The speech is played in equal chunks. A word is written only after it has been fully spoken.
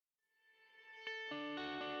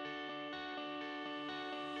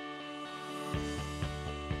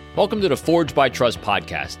Welcome to the Forged by Trust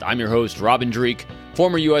podcast. I'm your host, Robin Dreek,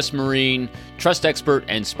 former U.S. Marine, trust expert,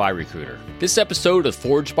 and spy recruiter. This episode of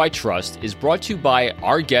Forged by Trust is brought to you by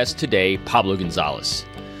our guest today, Pablo Gonzalez.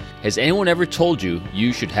 Has anyone ever told you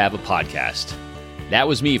you should have a podcast? That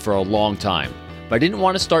was me for a long time, but I didn't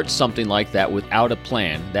want to start something like that without a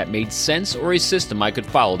plan that made sense or a system I could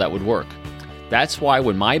follow that would work. That's why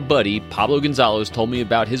when my buddy Pablo Gonzalez told me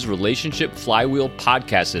about his Relationship Flywheel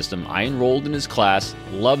podcast system, I enrolled in his class,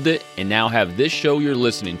 loved it, and now have this show you're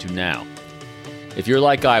listening to now. If you're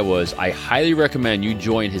like I was, I highly recommend you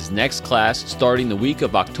join his next class starting the week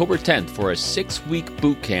of October 10th for a 6-week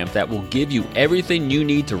boot camp that will give you everything you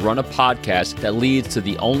need to run a podcast that leads to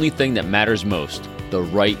the only thing that matters most, the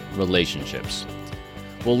right relationships.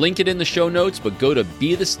 We'll link it in the show notes, but go to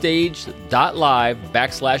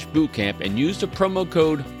bethestage.live/bootcamp and use the promo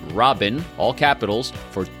code ROBIN, all capitals,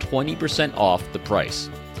 for 20% off the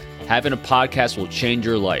price. Having a podcast will change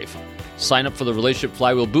your life. Sign up for the Relationship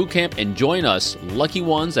Flywheel Bootcamp and join us, lucky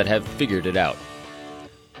ones that have figured it out.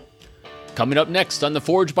 Coming up next on the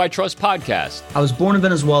Forged by Trust podcast. I was born in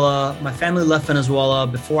Venezuela. My family left Venezuela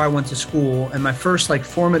before I went to school. And my first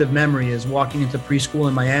formative memory is walking into preschool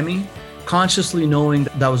in Miami, consciously knowing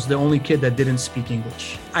that I was the only kid that didn't speak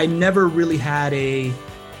English. I never really had a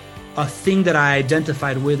thing that I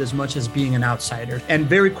identified with as much as being an outsider. And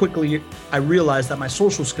very quickly, I realized that my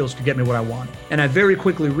social skills could get me what I wanted. And I very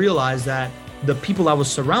quickly realized that the people I was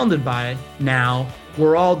surrounded by now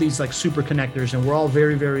were all these super connectors, and we're all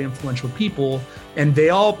very, very influential people. And they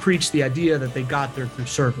all preach the idea that they got there through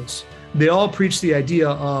service. They all preach the idea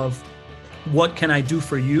of, what can I do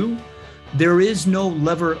for you? There is no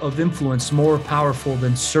lever of influence more powerful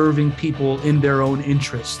than serving people in their own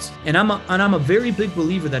interests. And I'm a very big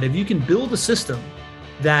believer that if you can build a system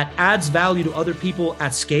that adds value to other people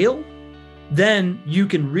at scale, then you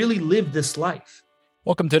can really live this life.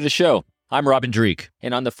 Welcome to the show. I'm Robin Dreek,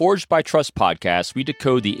 and on the Forged by Trust podcast, we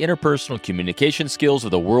decode the interpersonal communication skills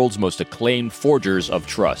of the world's most acclaimed forgers of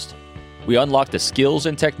trust. We unlock the skills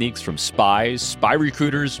and techniques from spies, spy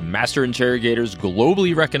recruiters, master interrogators,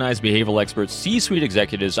 globally recognized behavioral experts, C-suite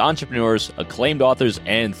executives, entrepreneurs, acclaimed authors,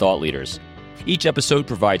 and thought leaders. Each episode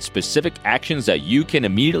provides specific actions that you can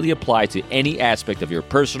immediately apply to any aspect of your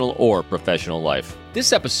personal or professional life.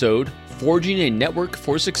 This episode, Forging a Network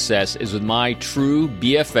for Success, is with my true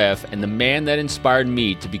BFF and the man that inspired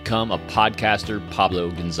me to become a podcaster,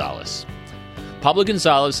 Pablo Gonzalez. Pablo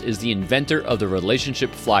Gonzalez is the inventor of the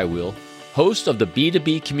Relationship Flywheel, host of the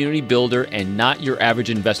B2B Community Builder and Not Your Average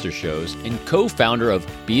Investor shows, and co-founder of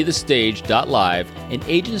bethestage.live, an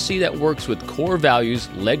agency that works with core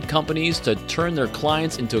values-led companies to turn their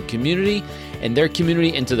clients into a community and their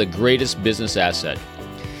community into the greatest business asset.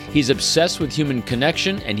 He's obsessed with human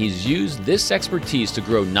connection, and he's used this expertise to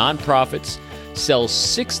grow nonprofits, sell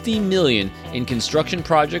 $60 million in construction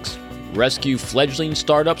projects, rescue fledgling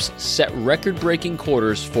startups, set record-breaking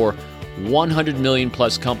quarters for 100 million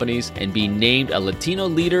plus companies, and be named a Latino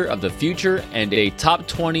leader of the future and a top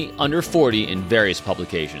 20 under 40 in various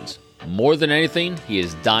publications. More than anything, he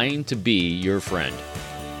is dying to be your friend.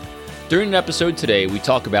 During an episode today, we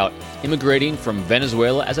talk about immigrating from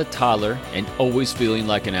Venezuela as a toddler and always feeling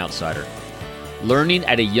like an outsider, learning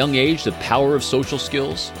at a young age the power of social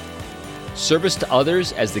skills, service to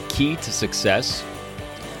others as the key to success,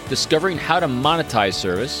 discovering how to monetize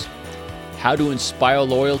service, how to inspire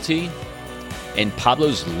loyalty, and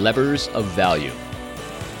Pablo's levers of value.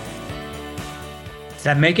 Does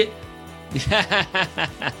that make it?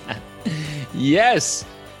 Yes.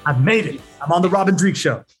 I've made it. I'm on the Robin Dreek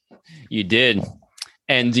show. You did.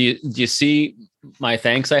 And do you see my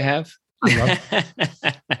thanks I have? I love it.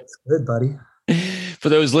 That's good, buddy. For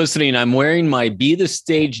those listening, I'm wearing my Be the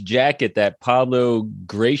Stage jacket that Pablo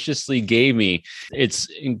graciously gave me. It's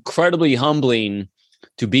incredibly humbling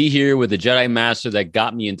to be here with the Jedi Master that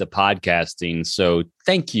got me into podcasting. So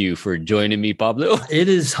thank you for joining me, Pablo. It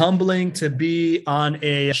is humbling to be on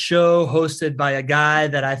a show hosted by a guy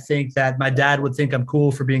that I think that my dad would think I'm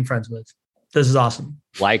cool for being friends with. This is awesome.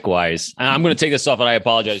 Likewise. I'm going to take this off, and I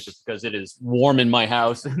apologize just because it is warm in my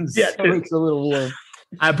house. Yeah, so it's a little warm.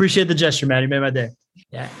 I appreciate the gesture, man. You made my day.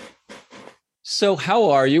 Yeah. So how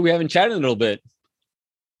are you? We haven't chatted in a little bit.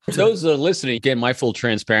 For those that are listening, again, my full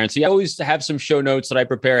transparency, I always have some show notes that I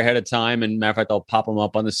prepare ahead of time. And matter of fact, I'll pop them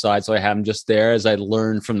up on the side. So I have them just there as I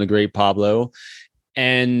learned from the great Pablo.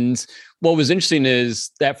 And what was interesting is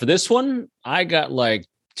that for this one, I got like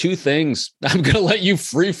two things. I'm going to let you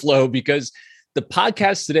free flow because The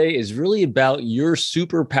podcast today is really about your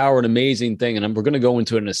superpower and amazing thing. And we're going to go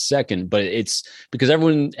into it in a second, but it's because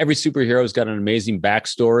every superhero's got an amazing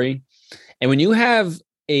backstory. And when you have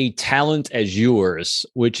a talent as yours,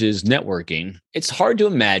 which is networking, it's hard to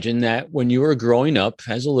imagine that when you were growing up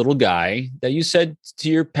as a little guy, that you said to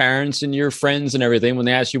your parents and your friends and everything, when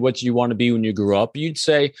they asked you what do you want to be when you grew up, you'd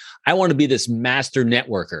say, I want to be this master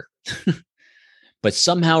networker. But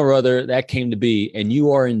somehow or other that came to be, and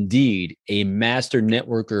you are indeed a master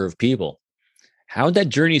networker of people. How did that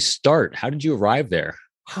journey start? How did you arrive there?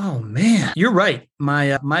 Oh man, you're right.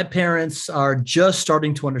 My parents are just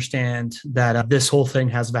starting to understand that this whole thing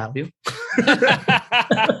has value.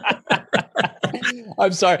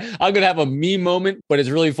 I'm sorry. I'm going to have a me moment, but it's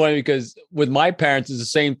really funny because with my parents, it's the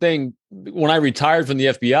same thing. When I retired from the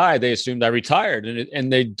FBI, they assumed I retired,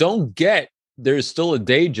 and they don't get there's still a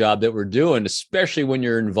day job that we're doing, especially when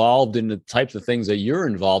you're involved in the types of things that you're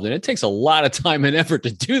involved in. It takes a lot of time and effort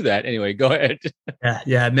to do that. Anyway, go ahead.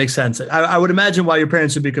 Yeah, it makes sense. I would imagine why your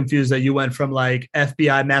parents would be confused that you went from like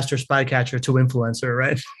FBI master spy catcher to influencer,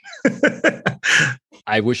 right?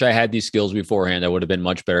 I wish I had these skills beforehand. I would have been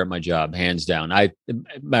much better at my job, hands down. Matter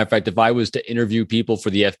of fact, if I was to interview people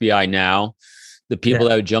for the FBI now, the people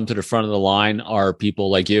that would jump to the front of the line are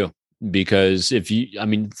people like you. Because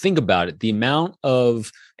think about it, the amount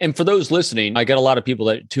of, and for those listening, I get a lot of people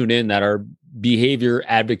that tune in that are behavior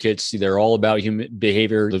advocates. They're all about human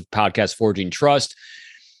behavior, the podcast Forging Trust.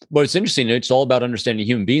 But it's interesting. It's all about understanding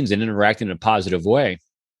human beings and interacting in a positive way.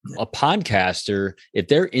 A podcaster, if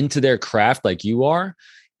they're into their craft like you are,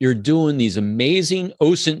 you're doing these amazing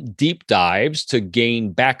OSINT deep dives to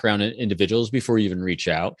gain background in individuals before you even reach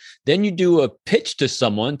out. Then you do a pitch to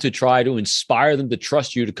someone to try to inspire them to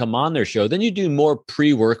trust you to come on their show. Then you do more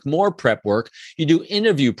pre-work, more prep work. You do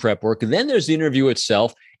interview prep work. And then there's the interview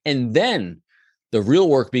itself. And then the real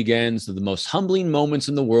work begins. The most humbling moments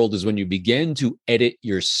in the world is when you begin to edit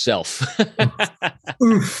yourself.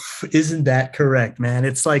 Oof, isn't that correct, man?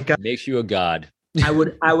 It's like makes you a god. I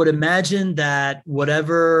would imagine that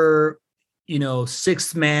whatever,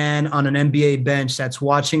 sixth man on an NBA bench that's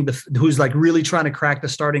watching who's like really trying to crack the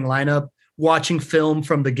starting lineup, watching film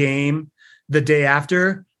from the game the day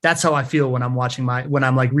after. That's how I feel when I'm when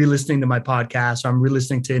I'm like re-listening to my podcast, or I'm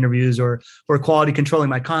re-listening to interviews or quality controlling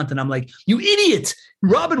my content. I'm like, you idiot.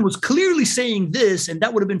 Robin was clearly saying this, and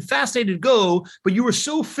that would have been fascinating to go, but you were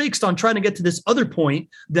so fixed on trying to get to this other point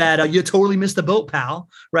that you totally missed the boat, pal.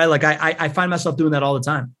 Right? Like I find myself doing that all the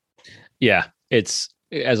time. Yeah. It's,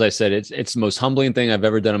 as I said, it's the most humbling thing I've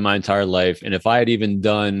ever done in my entire life. And if I had even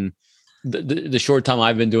done the short time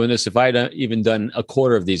I've been doing this, if I had even done a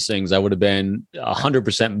quarter of these things, I would have been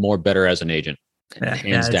 100% more better as an agent,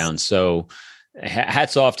 hands down. So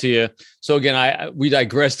hats off to you. So again, we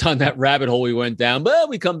digressed on that rabbit hole we went down, but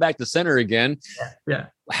we come back to center again. Yeah.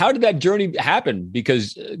 How did that journey happen?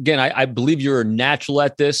 Because again, I believe you're natural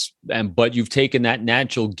at this, but you've taken that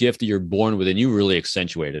natural gift that you're born with and you really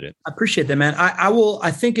accentuated it. I appreciate that, man.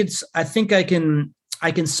 I think I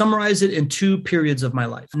can summarize it in two periods of my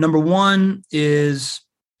life. Number one is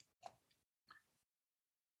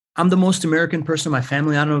I'm the most American person in my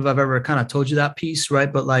family. I don't know if I've ever kind of told you that piece,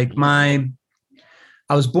 right? But like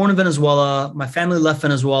I was born in Venezuela. My family left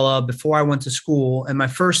Venezuela before I went to school. And my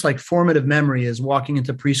first like formative memory is walking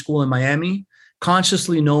into preschool in Miami,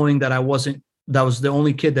 consciously knowing that that was the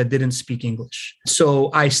only kid that didn't speak English.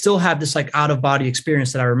 So I still have this like out of body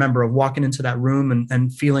experience that I remember of walking into that room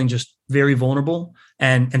and feeling just very vulnerable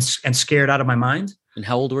and scared out of my mind. And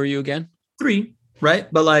how old were you again? 3,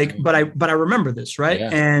 right? But I remember this, right?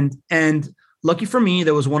 Yeah. And lucky for me,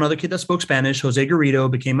 there was one other kid that spoke Spanish, Jose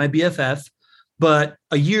Garrido, became my BFF. But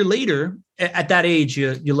a year later, at that age,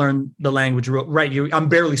 you learn the language, right? I'm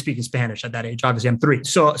barely speaking Spanish at that age. Obviously, I'm 3.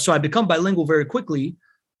 So I become bilingual very quickly.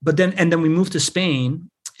 But then we moved to Spain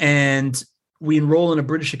and we enroll in a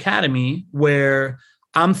British academy where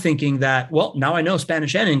I'm thinking that, well, now I know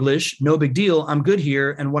Spanish and English, no big deal. I'm good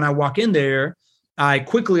here. And when I walk in there, I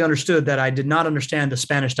quickly understood that I did not understand the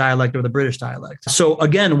Spanish dialect or the British dialect. So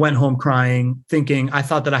again, went home crying, thinking I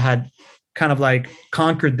thought that I had kind of like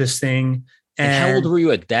conquered this thing. And how old were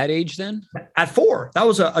you at that age then? At 4. That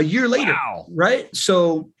was a year later. Wow. Right?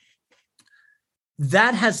 So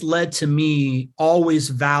that has led to me always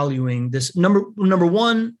valuing this number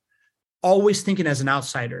one, always thinking as an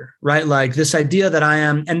outsider, right? Like this idea that I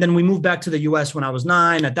am, and then we moved back to the US when I was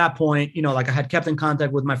 9. At that point, like I had kept in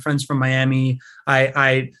contact with my friends from Miami.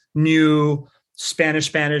 I knew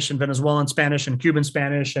Spanish and Venezuelan Spanish and Cuban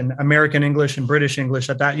Spanish and American English and British English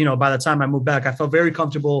at that, by the time I moved back, I felt very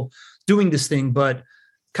comfortable doing this thing, but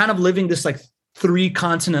kind of living this like 3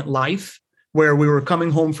 continent life where we were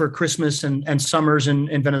coming home for Christmas and summers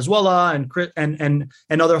in Venezuela and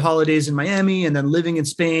other holidays in Miami, and then living in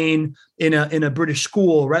Spain in a British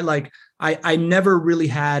school, right? Like I never really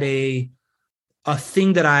had a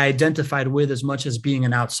thing that I identified with as much as being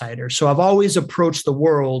an outsider. So I've always approached the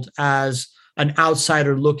world as an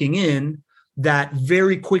outsider looking in, that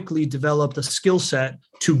very quickly developed a skill set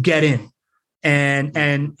to get in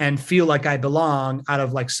and feel like I belong out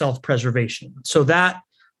of like self-preservation. So that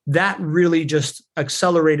really just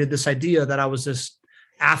accelerated this idea that I was this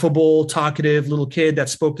affable, talkative little kid that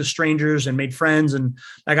spoke to strangers and made friends. And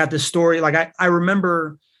I got this story. Like I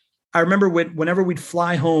remember whenever we'd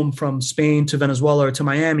fly home from Spain to Venezuela or to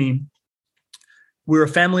Miami, we were a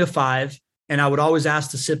family of 5, and I would always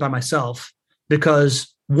ask to sit by myself,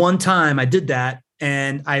 because one time I did that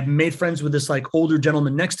and I made friends with this like older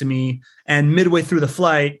gentleman next to me. And midway through the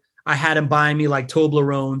flight, I had him buying me like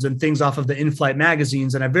Toblerones and things off of the in-flight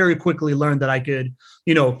magazines. And I very quickly learned that I could,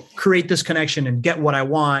 create this connection and get what I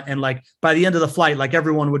want. And like, by the end of the flight, like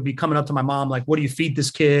everyone would be coming up to my mom, like, what do you feed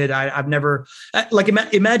this kid? I've never like,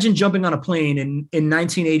 imagine jumping on a plane in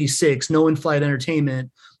 1986, no in-flight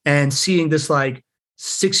entertainment, and seeing this like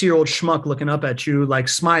 6-year-old schmuck looking up at you, like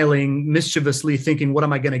smiling mischievously, thinking, what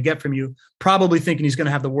am I going to get from you? Probably thinking he's going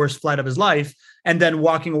to have the worst flight of his life. And then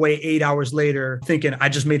walking away 8 hours later thinking, I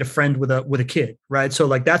just made a friend with a kid. Right. So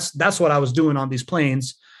like, that's what I was doing on these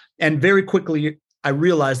planes. And very quickly, I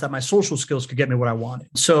realized that my social skills could get me what I wanted.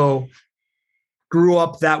 So grew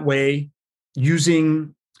up that way,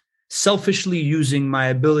 selfishly using my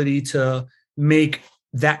ability to make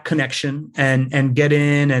that connection and get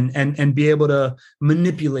in and be able to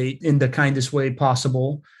manipulate in the kindest way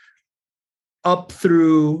possible, up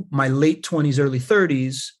through my late 20s, early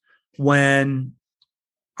 30s, when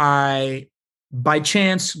I, by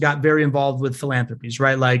chance, got very involved with philanthropies,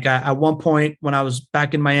 right? Like at one point when I was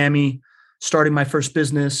back in Miami, starting my first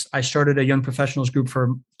business, I started a young professionals group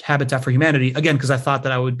for Habitat for Humanity, again, because I thought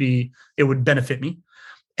that it would benefit me.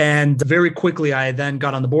 And very quickly, I then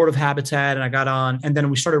got on the board of Habitat, and then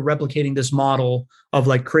we started replicating this model of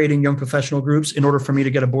like creating young professional groups in order for me to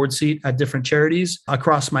get a board seat at different charities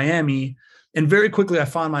across Miami. And very quickly, I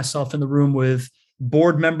found myself in the room with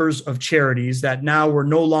board members of charities that now were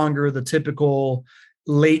no longer the typical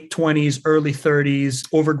late 20s, early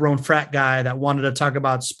 30s, overgrown frat guy that wanted to talk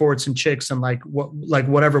about sports and chicks and like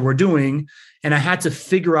whatever we're doing. And I had to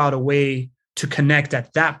figure out a way to connect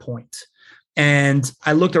at that point. And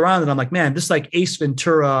I looked around and I'm like, man, this like Ace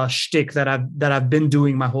Ventura shtick that I've been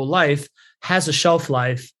doing my whole life has a shelf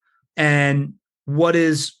life. And what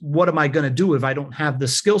am I going to do if I don't have the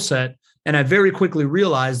skill set? And I very quickly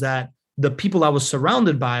realized that the people I was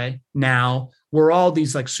surrounded by now were all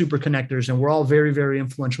these like super connectors, and we're all very, very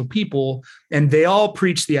influential people. And they all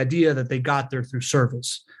preach the idea that they got there through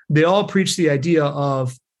service. They all preach the idea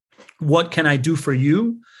of, what can I do for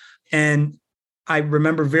you? And I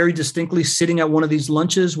remember very distinctly sitting at one of these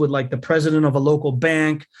lunches with like the president of a local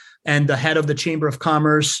bank and the head of the Chamber of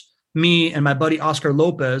Commerce, me and my buddy Oscar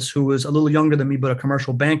Lopez, who was a little younger than me, but a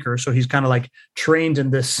commercial banker. So he's kind of like trained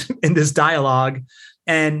in this dialogue,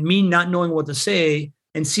 and me not knowing what to say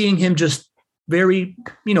and seeing him just very,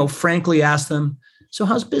 frankly ask them, so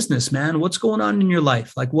how's business, man? What's going on in your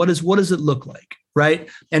life? Like, what does it look like? Right.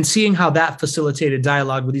 And seeing how that facilitated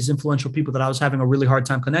dialogue with these influential people that I was having a really hard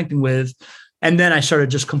time connecting with. And then I started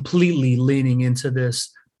just completely leaning into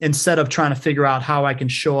this, instead of trying to figure out how I can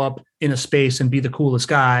show up in a space and be the coolest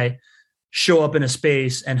guy, show up in a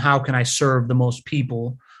space and how can I serve the most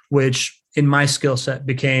people, which in my skill set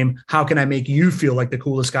became, how can I make you feel like the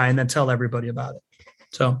coolest guy and then tell everybody about it.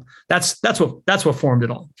 So that's what formed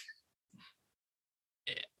it all.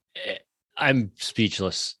 I'm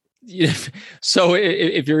speechless. So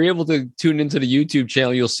if you're able to tune into the YouTube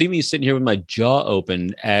channel, you'll see me sitting here with my jaw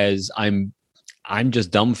open as I'm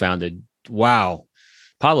just dumbfounded. Wow.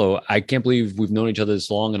 Pablo, I can't believe we've known each other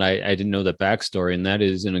this long, and I didn't know that backstory, and that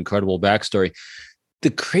is an incredible backstory.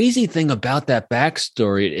 The crazy thing about that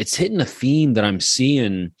backstory, it's hitting a theme that I'm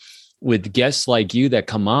seeing with guests like you that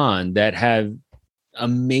come on that have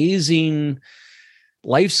amazing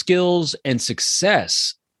life skills and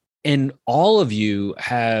success. And all of you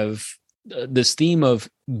have this theme of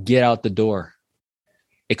get out the door,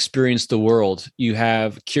 experience the world. You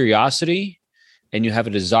have curiosity and you have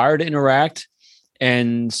a desire to interact.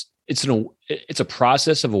 And it's a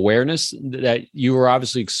process of awareness that you were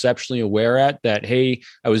obviously exceptionally aware at, that, hey,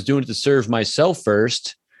 I was doing it to serve myself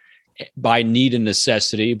first by need and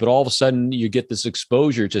necessity, but all of a sudden you get this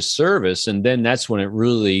exposure to service. And then that's when it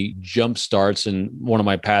really jump starts. And one of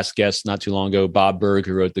my past guests not too long ago, Bob Berg,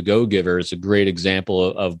 who wrote The Go-Giver, is a great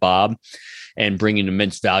example of Bob and bringing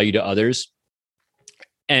immense value to others.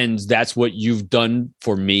 And that's what you've done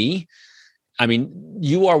for me. I mean,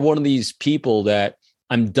 you are one of these people that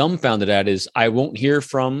I'm dumbfounded at is I won't hear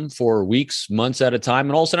from for weeks, months at a time.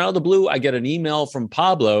 And all of a sudden out of the blue, I get an email from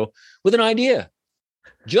Pablo with an idea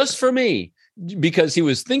just for me because he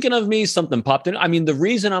was thinking of me. Something popped in. I mean, the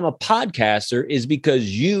reason I'm a podcaster is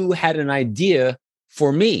because you had an idea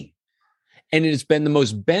for me. And it's been the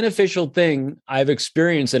most beneficial thing I've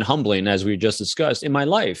experienced and humbling, as we just discussed, in my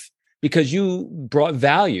life, because you brought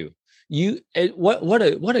value.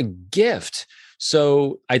 What a gift.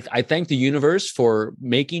 So I thank the universe for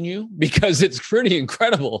making you because it's pretty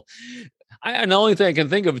incredible. And the only thing I can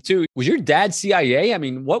think of too, was your dad CIA? I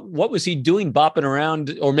mean, what was he doing bopping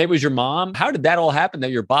around? Or maybe it was your mom? How did that all happen that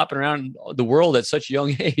you're bopping around the world at such a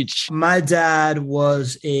young age? My dad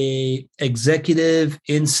was a executive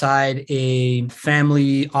inside a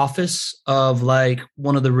family office of like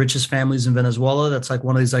one of the richest families in Venezuela. That's like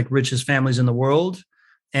one of these like richest families in the world.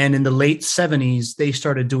 And in the late 70s, they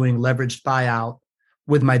started doing leveraged buyout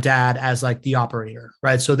with my dad as like the operator,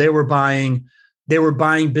 right? So they were buying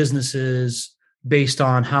businesses based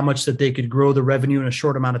on how much that they could grow the revenue in a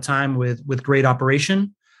short amount of time with great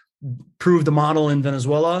operation, proved the model in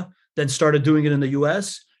Venezuela, then started doing it in the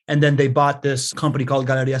US. And then they bought this company called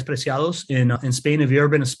Galerías Preciados in Spain. If you've ever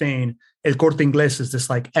been to Spain, El Corte Inglés is this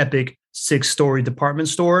like epic 6-story department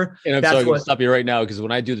store. And I'm sorry to stop you right now because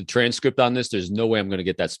when I do the transcript on this, there's no way I'm going to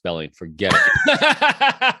get that spelling. Forget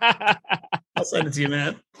it. I'll send it to you,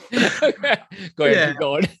 man. Okay. Go ahead, keep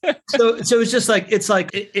going. So it's just like it's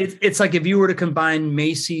like if you were to combine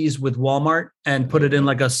Macy's with Walmart and put it in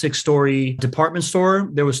like a 6-story department store.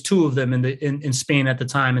 There was 2 of them in Spain at the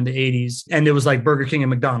time in the 80s, and it was like Burger King and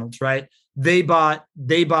McDonald's, right? They bought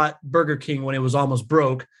Burger King when it was almost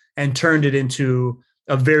broke and turned it into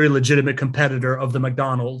a very legitimate competitor of the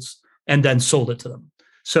McDonald's, and then sold it to them.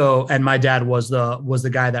 So, and my dad was the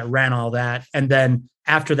guy that ran all that, and then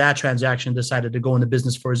after that transaction, decided to go into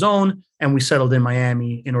business for his own. And we settled in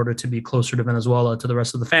Miami in order to be closer to Venezuela, to the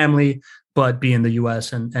rest of the family, but be in the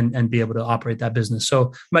US and be able to operate that business.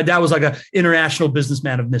 So my dad was like an international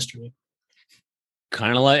businessman of mystery.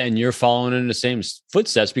 Kind of like, and you're following in the same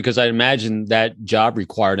footsteps, because I imagine that job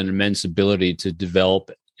required an immense ability to develop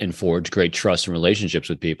and forge great trust and relationships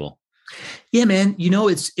with people. Yeah, man. You know,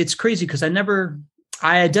 it's crazy because I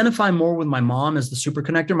identify more with my mom as the super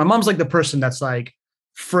connector. My mom's like the person that's like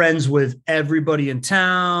friends with everybody in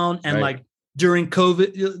town. And right. Like during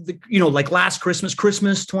COVID, like last Christmas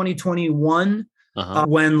 2021,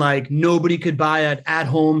 when like nobody could buy an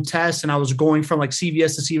at-home test and I was going from like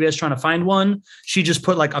CVS to CVS trying to find one, she just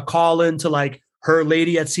put like a call into like her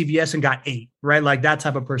lady at CVS and got 8, right? Like that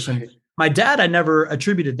type of person. Right. My dad, I never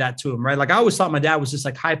attributed that to him, right? Like I always thought my dad was this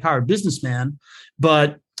like high-powered businessman,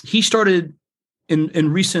 but he started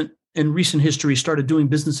in recent history, started doing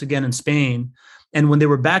business again in Spain. And when they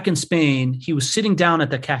were back in Spain, he was sitting down at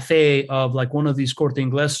the cafe of like one of these Corte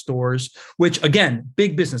Inglés stores, which again,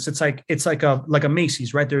 big business. It's like a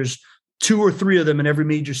Macy's, right? There's 2 or 3 of them in every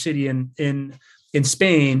major city in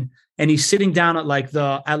Spain. And he's sitting down at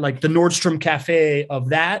the Nordstrom cafe of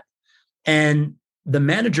that. And the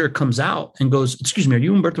manager comes out and goes, "Excuse me, are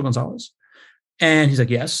you Humberto Gonzalez?" And he's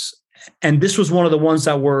like, "Yes." And this was one of the ones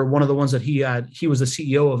that he was the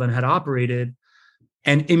CEO of and had operated.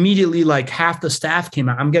 And immediately, like half the staff came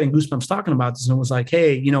out. I'm getting goosebumps talking about this, and it was like,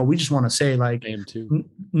 "Hey, we just want to say, like,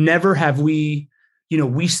 never have we,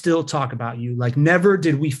 we still talk about you. Like, never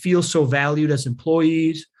did we feel so valued as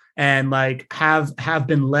employees, and like have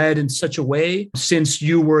been led in such a way since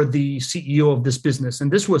you were the CEO of this business."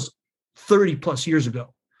 And this was 30 plus years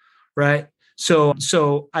ago, right?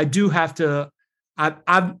 So I do have to.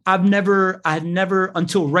 I've never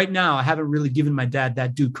until right now, I haven't really given my dad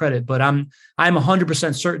that due credit, but I'm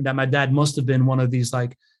 100% certain that my dad must have been one of these,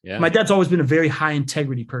 like, my dad's always been a very high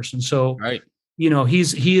integrity person. So, right.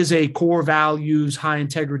 He is a core values, high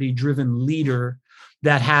integrity driven leader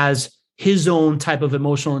that has his own type of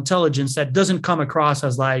emotional intelligence that doesn't come across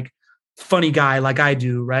as like funny guy like I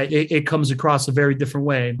do. Right. It comes across a very different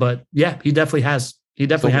way, but yeah, he definitely has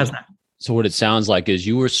that. So what it sounds like is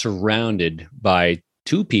you were surrounded by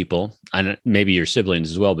 2 people, and maybe your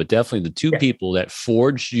siblings as well, but definitely the 2 people that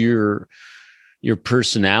forged your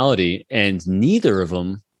personality, and neither of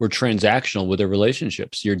them were transactional with their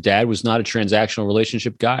relationships. Your dad was not a transactional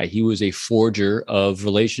relationship guy. He was a forger of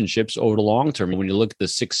relationships over the long term. When you look at the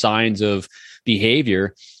 6 signs of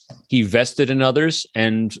behavior, he vested in others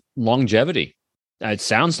and longevity. It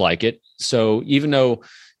sounds like it. So even though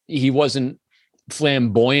he wasn't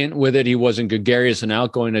flamboyant with it, he wasn't gregarious and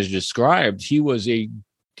outgoing as described, he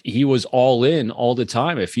was all in all the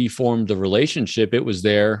time. If he formed a relationship, it was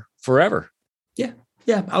there forever. Yeah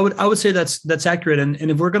Yeah, I would say that's accurate.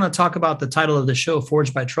 And if we're going to talk about the title of the show,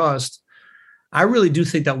 Forged by Trust, I really do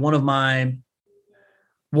think that one of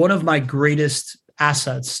my greatest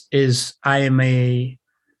assets is I'm like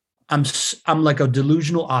a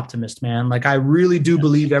delusional optimist, man. Like I really do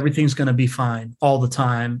believe everything's going to be fine all the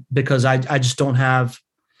time because I just don't have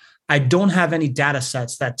any data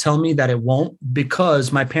sets that tell me that it won't,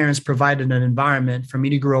 because my parents provided an environment for me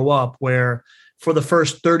to grow up where for the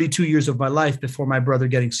first 32 years of my life before my brother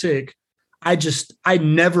getting sick, I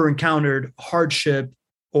never encountered hardship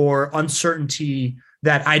or uncertainty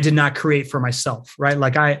that I did not create for myself, right?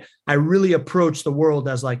 Like I really approached the world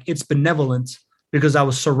as like, it's benevolent because I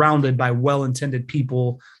was surrounded by well-intended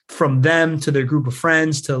people, from them to their group of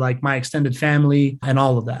friends to like my extended family and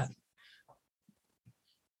all of that.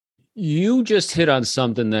 You just hit on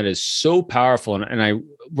something that is so powerful, and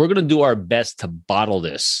we're going to do our best to bottle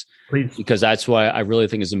this. Please. Because that's why I really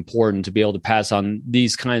think it's important to be able to pass on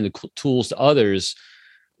these kind of tools to others.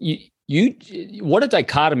 What a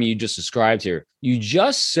dichotomy you just described here. You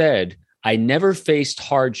just said, I never faced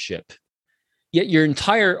hardship. Yet your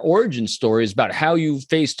entire origin story is about how you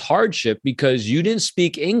faced hardship because you didn't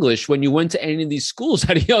speak English when you went to any of these schools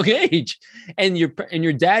at a young age, and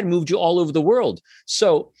your dad moved you all over the world.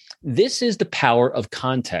 So this is the power of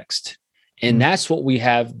context. And that's what we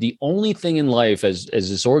have. The only thing in life as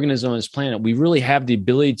this organism on this planet, we really have the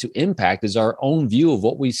ability to impact is our own view of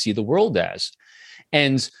what we see the world as.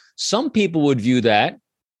 And some people would view that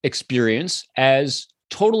experience as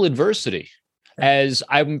total adversity, as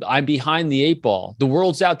I'm behind the eight ball. The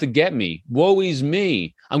world's out to get me. Woe is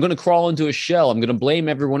me. I'm going to crawl into a shell. I'm going to blame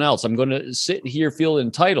everyone else. I'm going to sit here, feel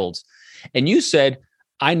entitled. And you said,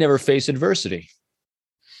 I never face adversity.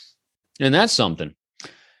 And that's something.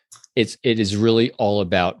 It is really all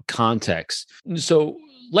about context. So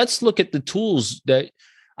let's look at the tools that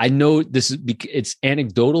I know it's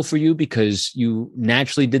anecdotal for you because you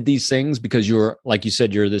naturally did these things because you're, like you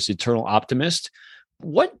said, you're this eternal optimist.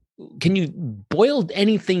 What can you boil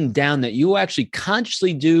anything down that you actually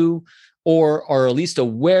consciously do or are at least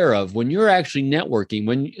aware of when you're actually networking?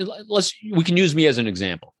 We can use me as an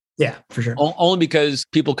example. Yeah, for sure. Only because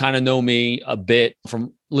people kind of know me a bit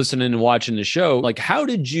from listening and watching the show. Like, how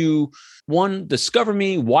did you, one, discover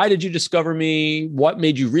me? Why did you discover me? What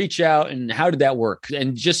made you reach out? And how did that work?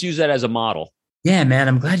 And just use that as a model. Yeah, man,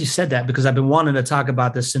 I'm glad you said that because I've been wanting to talk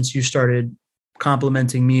about this since you started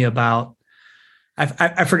complimenting me about,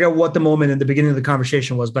 I forget what the moment in the beginning of the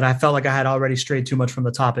conversation was, but I felt like I had already strayed too much from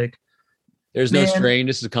the topic. There's no strain.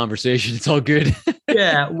 This is a conversation. It's all good.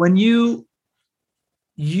 Yeah. When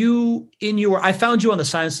I found you on the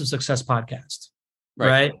Science of Success podcast,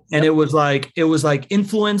 right? And it was like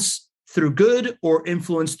influence through good or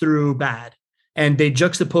influence through bad. And they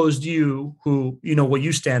juxtaposed you, who, you know, what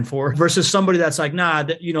you stand for, versus somebody that's like, nah,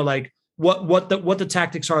 you know, like what the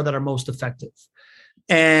tactics are that are most effective.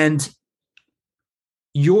 And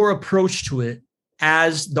your approach to it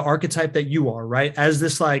as the archetype that you are, right? As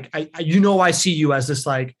this, like, I see you as this,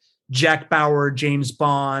 like, Jack Bauer, James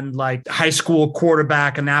Bond, like high school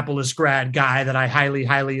quarterback, Annapolis grad guy that I highly,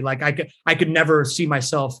 highly like. I could never see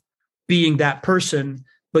myself being that person.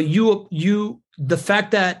 But the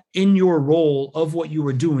fact that in your role of what you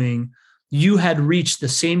were doing, you had reached the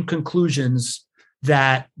same conclusions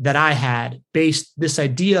that I had, based this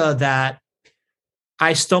idea that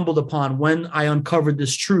I stumbled upon when I uncovered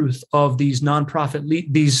this truth of these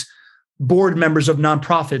these board members of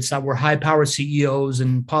nonprofits that were high-powered CEOs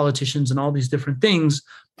and politicians and all these different things,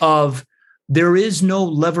 of there is no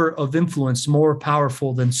lever of influence more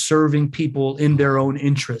powerful than serving people in their own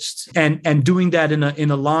interests and doing that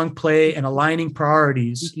in a long play and aligning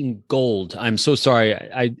priorities. Gold. I'm so sorry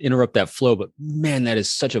I interrupt that flow, but man, that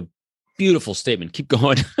is such a beautiful statement. Keep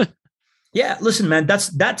going. Yeah, listen, man,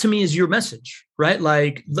 that to me is your message, right?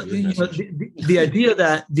 Like the idea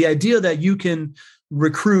that you can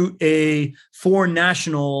recruit a foreign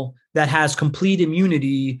national that has complete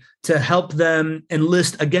immunity to help them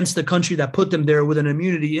enlist against the country that put them there with an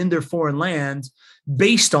immunity in their foreign land,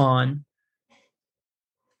 based on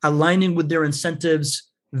aligning with their incentives,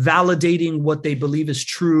 validating what they believe is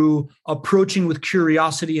true, approaching with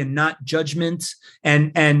curiosity and not judgment,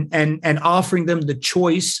 and offering them the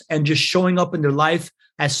choice and just showing up in their life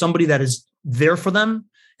as somebody that is there for them.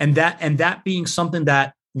 And that being something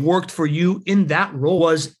that worked for you in that role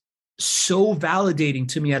was so validating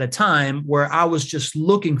to me at a time where I was just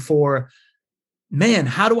looking for, man,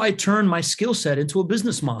 how do I turn my skill set into a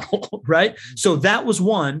business model? Right. So that was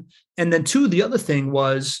one. And then two, the other thing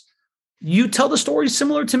was, you tell the story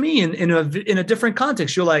similar to me in a different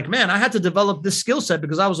context. You're like, man, I had to develop this skill set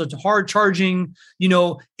because I was a hard charging,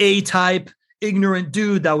 A-type ignorant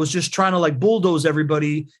dude that was just trying to like bulldoze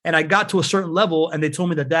everybody. And I got to a certain level and they told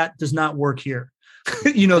me that does not work here. So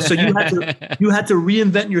you had to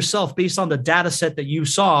reinvent yourself based on the data set that you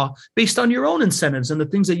saw, based on your own incentives and the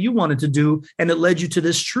things that you wanted to do. And it led you to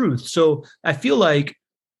this truth. So I feel like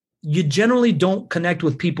you generally don't connect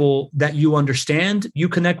with people that you understand. You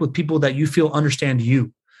connect with people that you feel understand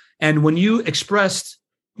you. And when you expressed,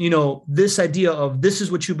 this idea of this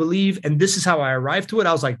is what you believe and this is how I arrived to it,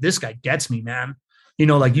 I was like, this guy gets me, man.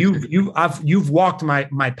 Like you've walked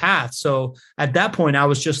my path. So at that point, I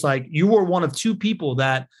was just like, you were one of two people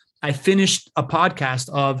that I finished a podcast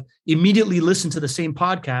of, immediately listened to the same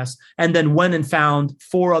podcast, and then went and found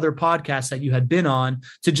 4 other podcasts that you had been on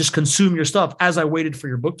to just consume your stuff as I waited for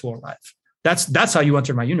your book to arrive. That's how you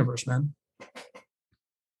entered my universe, man.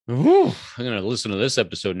 Ooh, I'm going to listen to this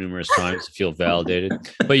episode numerous times to feel validated.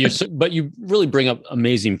 But you really bring up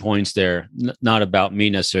amazing points there, not about me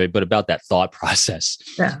necessarily, but about that thought process.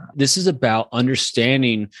 Yeah. This is about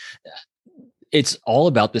understanding. It's all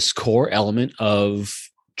about this core element of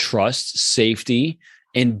trust, safety,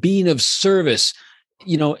 and being of service.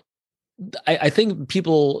 I think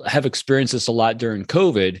people have experienced this a lot during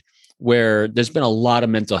COVID, where there's been a lot of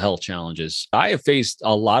mental health challenges. I have faced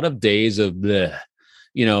a lot of days of bleh.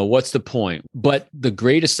 What's the point? But the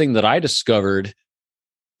greatest thing that I discovered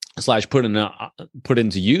 / put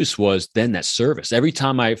into use was then that service. Every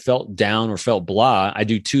time I felt down or felt blah, I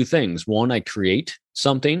do 2 things. One, I create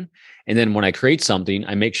something. And then when I create something,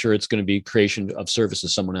 I make sure it's going to be creation of service to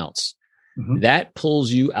someone else. Mm-hmm. That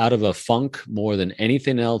pulls you out of a funk more than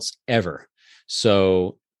anything else ever.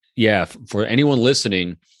 So yeah, for anyone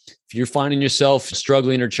listening, if you're finding yourself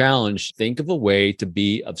struggling or challenged, think of a way to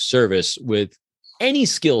be of service with any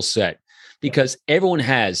skill set, because everyone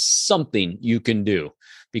has something you can do.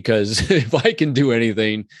 Because if I can do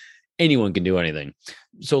anything, anyone can do anything.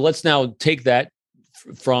 So let's now take that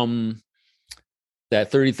from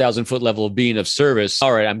that 30,000 foot level of being of service.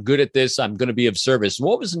 All right, I'm good at this. I'm going to be of service.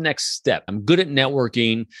 What was the next step? I'm good at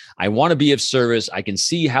networking. I want to be of service. I can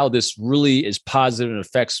see how this really is positive and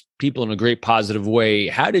affects people in a great positive way.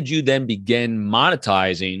 How did you then begin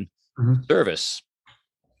monetizing service?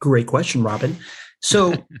 Great question, Robin.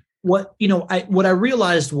 So what I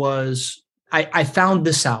realized was I found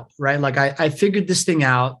this out, right? Like I figured this thing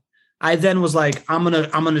out. I then was like, I'm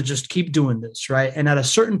gonna just keep doing this, right? And at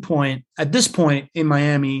this point in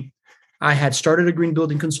Miami, I had started a green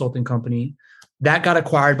building consulting company that got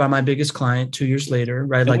acquired by my biggest client 2 years later,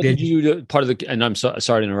 right? And and I'm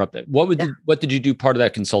sorry to interrupt that. What did you do part of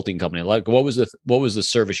that consulting company? Like what was the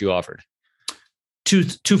service you offered?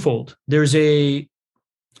 Twofold.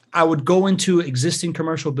 I would go into existing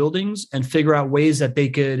commercial buildings and figure out ways that they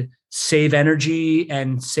could save energy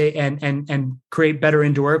and create better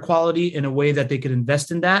indoor air quality in a way that they could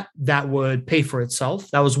invest in that would pay for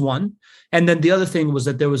itself. That was one. And then the other thing was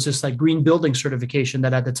that there was this like green building certification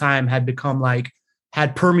that at the time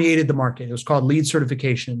had permeated the market. It was called LEED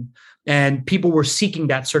certification, and people were seeking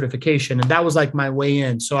that certification. And that was like my way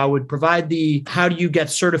in. So I would provide how do you get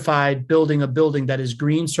certified building a building that is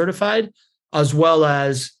green certified, as well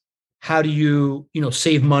as how do you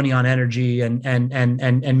save money on energy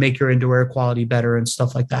and make your indoor air quality better and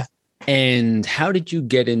stuff like that. And how did you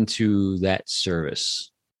get into that service?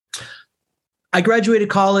 I graduated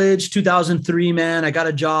college 2003, man. I got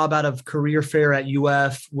a job out of career fair at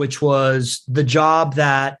UF, which was the job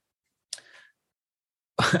that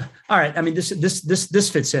all right. I mean, this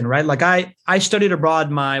fits in, right? Like I studied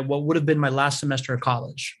abroad what would have been my last semester of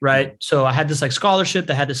college, right? So I had this like scholarship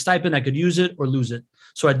that had a stipend. I could use it or lose it.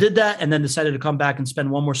 So I did that and then decided to come back and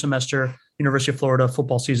spend one more semester, University of Florida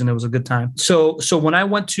football season. It was a good time. So when I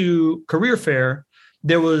went to career fair,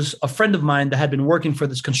 there was a friend of mine that had been working for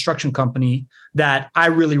this construction company that I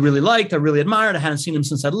really, really liked. I really admired. I hadn't seen him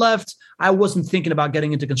since I'd left. I wasn't thinking about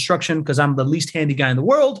getting into construction because I'm the least handy guy in the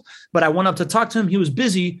world, but I went up to talk to him. He was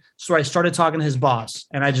busy. So I started talking to his boss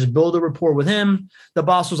and I just built a rapport with him. The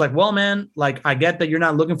boss was like, well, man, like I get that you're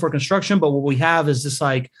not looking for construction, but what we have is this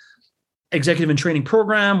like executive and training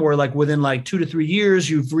program where like within like 2 to 3 years,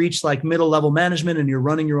 you've reached like middle level management and you're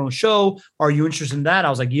running your own show. Are you interested in that? I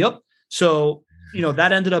was like, yep. So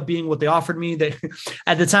that ended up being what they offered me.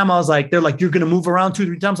 At the time I was like, they're like, you're going to move around 2 or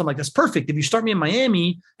 3 times. I'm like, that's perfect. If you start me in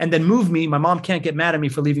Miami and then move me, my mom can't get mad at me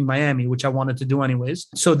for leaving Miami, which I wanted to do anyways.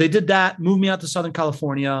 So they did that, moved me out to Southern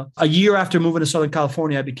California. A year after moving to Southern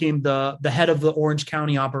California, I became the head of the Orange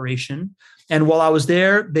County operation. And while I was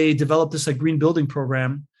there, they developed this like green building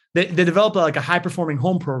program. They developed like a high performing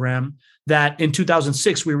home program that in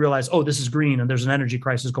 2006, we realized, oh, this is green and there's an energy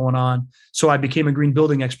crisis going on. So I became a green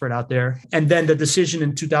building expert out there. And then the decision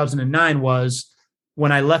in 2009 was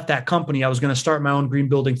when I left that company, I was going to start my own green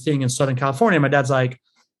building thing in Southern California. My dad's like,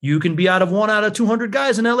 you can be one out of 200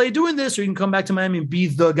 guys in LA doing this, or you can come back to Miami and be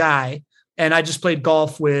the guy. And I just played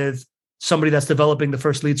golf with somebody that's developing the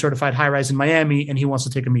first LEED certified high rise in Miami, and he wants to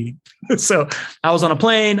take a meeting. So I was on a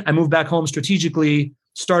plane. I moved back home strategically,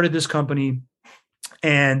 started this company.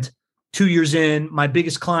 And 2 years in, my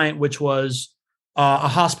biggest client, which was a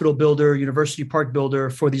hospital builder, university park builder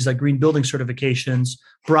for these like green building certifications,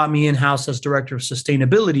 brought me in-house as director of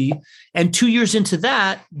sustainability. And 2 years into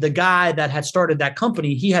that, the guy that had started that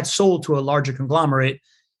company, he had sold to a larger conglomerate.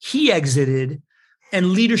 He exited,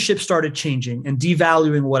 and leadership started changing and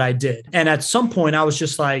devaluing what I did. And at some point, I was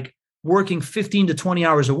just like working 15 to 20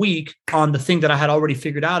 hours a week on the thing that I had already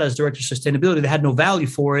figured out as director of sustainability that had no value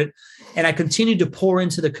for it. And I continued to pour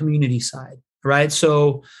into the community side, right?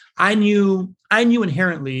 So I knew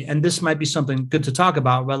inherently, and this might be something good to talk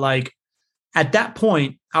about, but like at that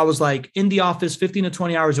point, I was like in the office 15 to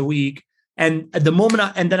 20 hours a week. And at the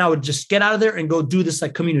moment, and then I would just get out of there and go do this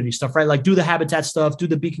like community stuff, right? Like do the Habitat stuff, do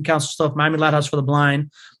the Beacon Council stuff, Miami Lighthouse for the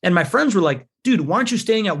Blind. And my friends were like, dude, why aren't you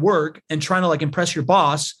staying at work and trying to like impress your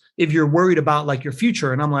boss if you're worried about like your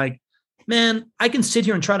future? And I'm like, man, I can sit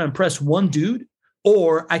here and try to impress one dude,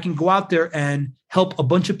 or I can go out there and help a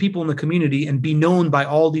bunch of people in the community and be known by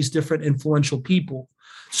all these different influential people.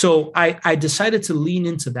 So I decided to lean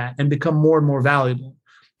into that and become more and more valuable.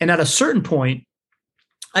 And at a certain point,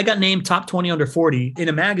 I got named top 20 under 40 in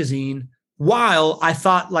a magazine while I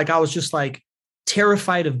thought like I was just like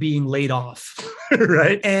terrified of being laid off,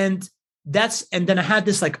 right? And then I had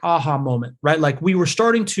this like aha moment, right? Like we were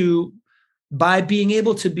starting to, by being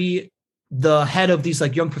able to be the head of these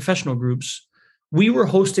like young professional groups, we were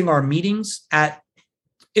hosting our meetings at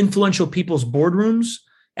influential people's boardrooms.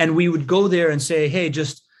 And we would go there and say, hey,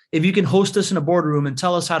 just if you can host us in a boardroom and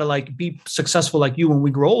tell us how to like be successful like you when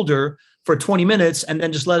we grow older for 20 minutes, and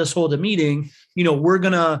then just let us hold a meeting, we're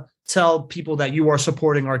going to tell people that you are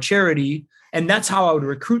supporting our charity. And that's how I would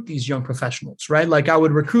recruit these young professionals, right? Like I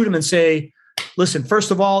would recruit them and say, listen,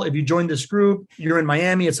 first of all, if you join this group, you're in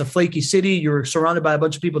Miami, it's a flaky city. You're surrounded by a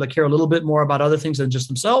bunch of people that care a little bit more about other things than just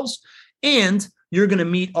themselves. And you're going to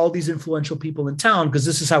meet all these influential people in town because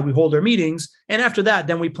this is how we hold our meetings. And after that,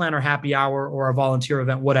 then we plan our happy hour or our volunteer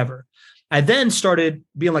event, whatever. I then started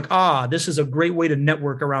being like, this is a great way to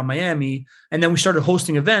network around Miami. And then we started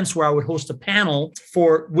hosting events where I would host a panel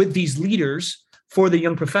with these leaders for the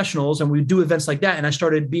young professionals. And we'd do events like that. And I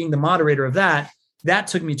started being the moderator of that. That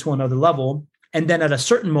took me to another level. And then at a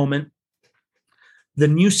certain moment, the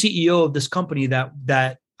new CEO of this company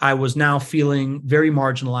that I was now feeling very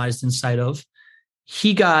marginalized inside of,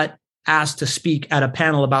 he got asked to speak at a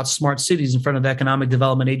panel about smart cities in front of the Economic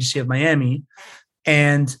Development Agency of Miami.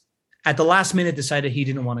 And at the last minute decided he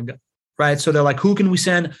didn't want to go, right? So they're like, who can we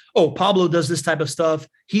send? Oh, Pablo does this type of stuff.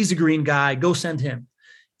 He's a green guy. Go send him.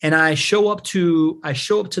 And I show up to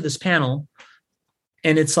this panel,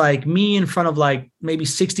 and it's like me in front of like maybe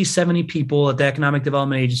 60, 70 people at the Economic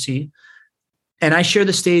Development Agency. And I share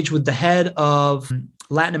the stage with the head of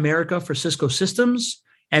Latin America for Cisco Systems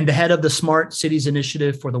and the head of the Smart Cities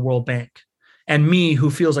Initiative for the World Bank, and me, who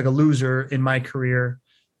feels like a loser in my career.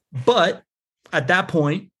 But at that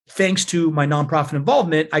point, thanks to my nonprofit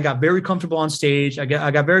involvement, I got very comfortable on stage. I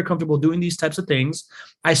got very comfortable doing these types of things.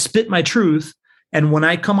 I spit my truth. And when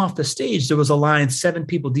I come off the stage, there was a line 7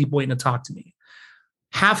 people deep waiting to talk to me.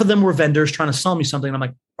 Half of them were vendors trying to sell me something. And I'm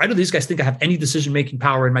like, why do these guys think I have any decision-making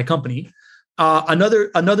power in my company?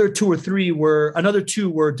 Another two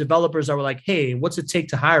were developers that were like, hey, what's it take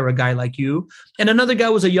to hire a guy like you? And another guy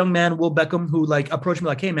was a young man, Will Beckham, who like approached me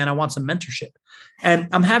like, hey man, I want some mentorship. And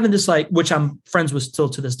I'm having this like, which I'm friends with still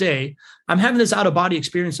to this day. I'm having this out of body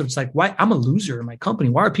experience of it's like, why I'm a loser in my company.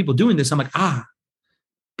 Why are people doing this? I'm like,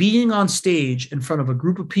 being on stage in front of a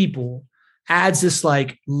group of people adds this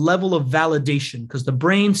like level of validation because the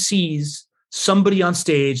brain sees somebody on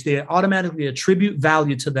stage, they automatically attribute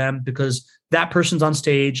value to them because that person's on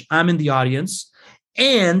stage, I'm in the audience.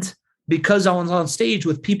 And because I was on stage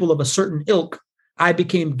with people of a certain ilk, I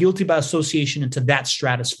became guilty by association into that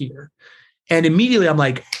stratosphere. And immediately I'm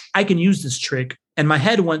like, I can use this trick. And my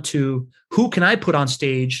head went to, who can I put on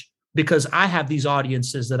stage? Because I have these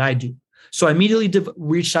audiences that I do. So I immediately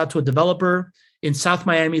reached out to a developer in South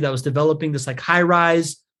Miami that was developing this like high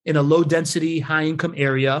rise in a low density, high income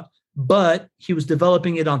area. But he was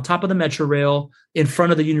developing it on top of the metro rail in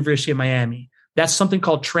front of the University of Miami. That's something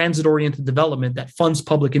called transit-oriented development that funds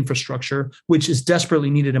public infrastructure, which is desperately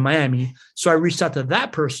needed in Miami. So I reached out to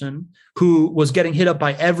that person who was getting hit up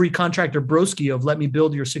by every contractor broski of let me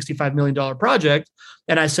build your $65 million project.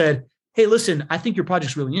 And I said, hey, listen, I think your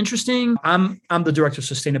project's really interesting. I'm the director of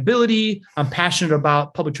sustainability. I'm passionate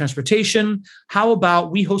about public transportation. How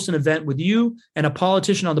about we host an event with you and a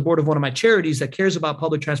politician on the board of one of my charities that cares about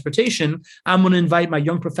public transportation? I'm going to invite my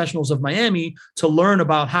young professionals of Miami to learn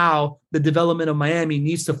about how the development of Miami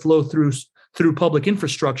needs to flow through public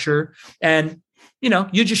infrastructure. And,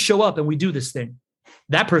 you just show up and we do this thing.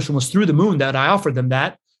 That person was through the moon that I offered them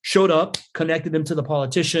that, showed up, connected them to the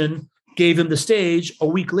politician, gave him the stage. A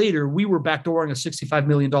week later, we were backdooring a $65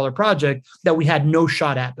 million project that we had no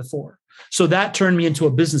shot at before. So that turned me into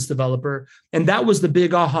a business developer. And that was the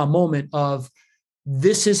big aha moment of,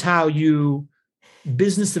 this is how you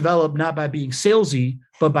business develop, not by being salesy,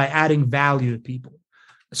 but by adding value to people.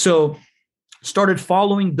 So started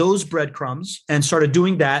following those breadcrumbs and started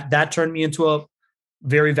doing that. That turned me into a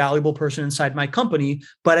very valuable person inside my company,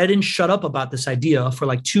 but I didn't shut up about this idea for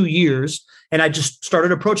like 2 years. And I just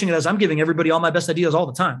started approaching it as, I'm giving everybody all my best ideas all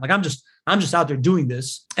the time. Like I'm just out there doing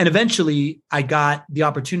this. And eventually I got the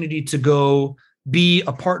opportunity to go be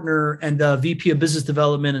a partner and the VP of business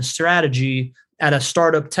development and strategy at a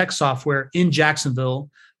startup tech software in Jacksonville,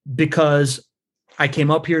 because I came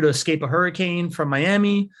up here to escape a hurricane from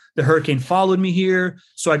Miami. The hurricane followed me here.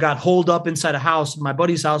 So I got holed up inside a house, my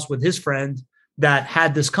buddy's house, with his friend that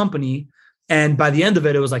had this company. And by the end of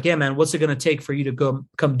it, it was like, yeah, man, what's it going to take for you to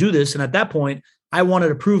come do this? And at that point, I wanted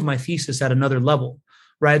to prove my thesis at another level,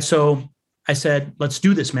 right? So I said, let's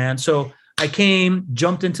do this, man. So I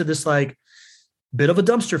jumped into this like bit of a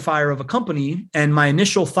dumpster fire of a company. And my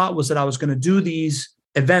initial thought was that I was going to do these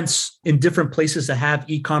events in different places that have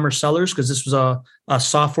e-commerce sellers, because this was a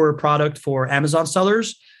software product for Amazon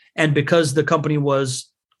sellers. And because the company was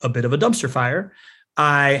a bit of a dumpster fire,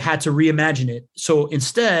 I had to reimagine it. So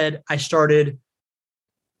instead, I started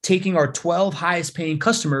taking our 12 highest paying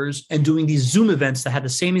customers and doing these Zoom events that had the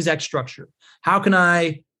same exact structure. How can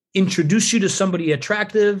I introduce you to somebody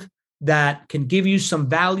attractive that can give you some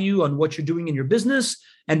value on what you're doing in your business?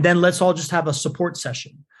 And then let's all just have a support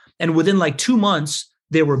session. And within like 2 months,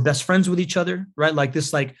 they were best friends with each other, right? Like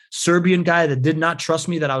this like Serbian guy that did not trust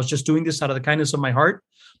me, that I was just doing this out of the kindness of my heart,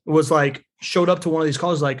 was like, showed up to one of these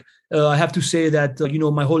calls like, I have to say that,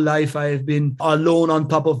 my whole life I have been alone on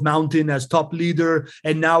top of mountain as top leader.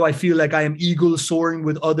 And now I feel like I am eagle soaring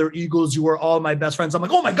with other eagles. You are all my best friends. I'm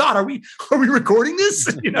like, oh my God, are we recording this?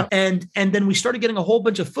 And then we started getting a whole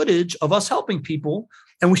bunch of footage of us helping people.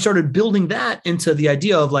 And we started building that into the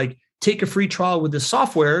idea of like, take a free trial with this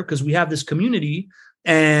software, because we have this community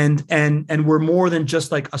and we're more than just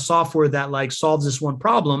like a software that like solves this one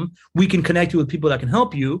problem. We can connect you with people that can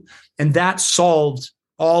help you. And that solved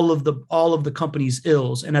all of the company's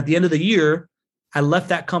ills. And at the end of the year, I left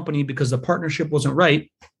that company because the partnership wasn't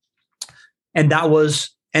right. And that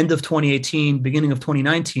was end of 2018, beginning of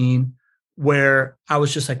 2019, where I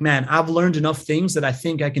was just like, man, I've learned enough things that I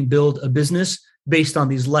think I can build a business based on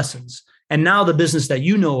these lessons. And now the business that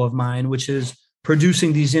you know of mine, which is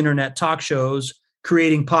producing these internet talk shows,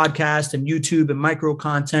 creating podcasts and YouTube and micro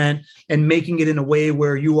content, and making it in a way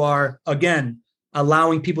where you are, again,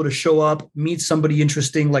 allowing people to show up, meet somebody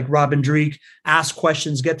interesting like Robin Dreek, ask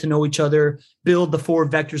questions, get to know each other, build the 4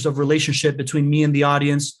 vectors of relationship between me and the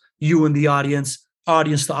audience, you and the audience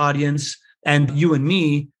to audience, and you and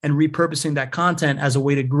me, and repurposing that content as a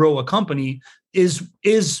way to grow a company is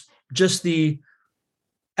just the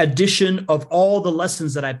addition of all the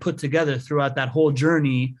lessons that I put together throughout that whole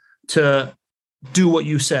journey to do what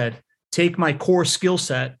you said, take my core skill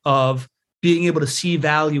set of being able to see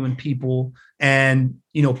value in people and,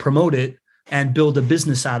 promote it and build a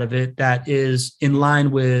business out of it that is in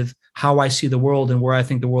line with how I see the world and where I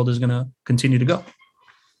think the world is going to continue to go.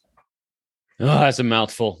 Oh, that's a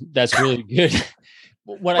mouthful. That's really good.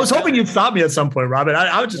 I was hoping you'd stop me at some point, Robin.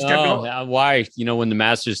 I would just keep going. Why? When the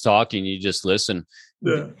master's talking, you just listen.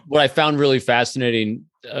 Yeah. What I found really fascinating,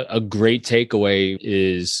 a great takeaway,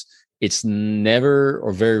 is it's never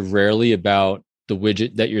or very rarely about the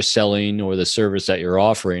widget that you're selling or the service that you're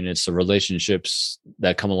offering. It's the relationships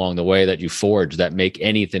that come along the way that you forge that make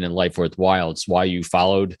anything in life worthwhile. It's why you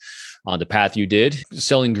followed on the path you did.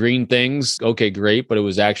 Selling green things, okay, great, but it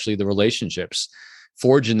was actually the relationships,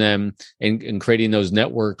 forging them and creating those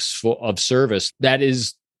networks of service. That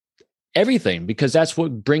is everything, because that's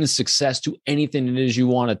what brings success to anything it is you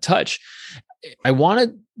want to touch. I want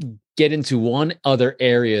to get into one other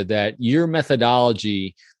area that your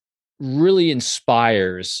methodology really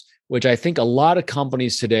inspires, which I think a lot of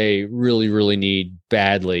companies today really, really need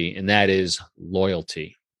badly, and that is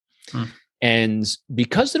loyalty. And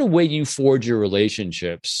because of the way you forge your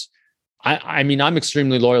relationships, I mean, I'm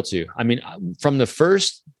extremely loyal to you. I mean, from the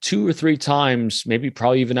first 2 or 3 times, maybe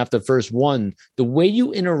probably even after the first one, the way you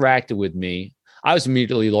interacted with me, I was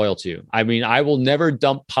immediately loyal to you. I mean, I will never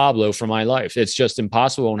dump Pablo from my life. It's just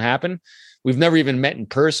impossible. It won't happen. We've never even met in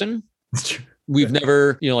person. We've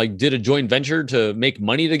never, like did a joint venture to make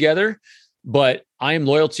money together, but I am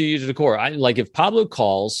loyal to you to the core. I like if Pablo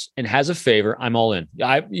calls and has a favor, I'm all in.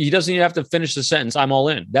 He doesn't even have to finish the sentence. I'm all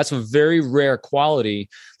in. That's a very rare quality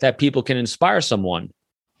that people can inspire someone.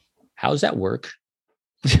 How does that work?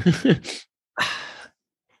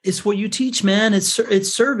 It's what you teach, man.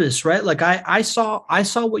 It's service, right? Like I saw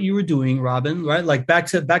what you were doing, Robin, right? Like back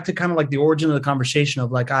to kind of like the origin of the conversation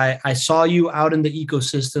of like, I saw you out in the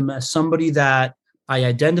ecosystem as somebody that I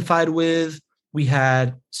identified with. We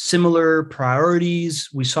had similar priorities.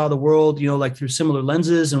 We saw the world, like through similar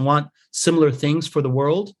lenses and want similar things for the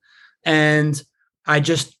world. And I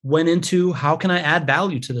just went into, how can I add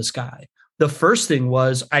value to this guy? The first thing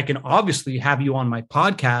was, I can obviously have you on my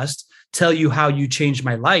podcast, tell you how you changed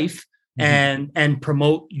my life, and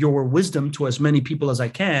promote your wisdom to as many people as I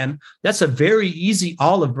can. That's a very easy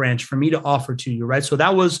olive branch for me to offer to you, right? So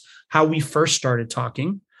that was how we first started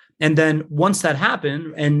talking. And then once that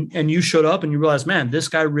happened and you showed up and you realized, man, this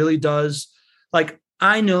guy really does, like,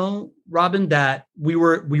 I know, Robin, that we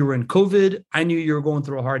were in COVID. I knew you were going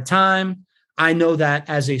through a hard time. I know that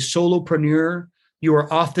as a solopreneur, you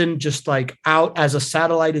are often just like out as a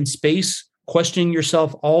satellite in space, questioning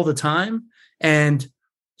yourself all the time. And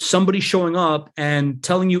somebody showing up and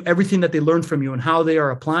telling you everything that they learned from you and how they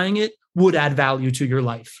are applying it would add value to your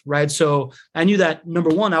life, right? So I knew that,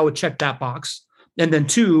 number one, I would check that box. And then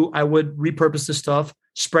two, I would repurpose this stuff,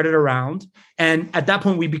 spread it around. And at that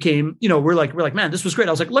point we became, we're like, man, this was great.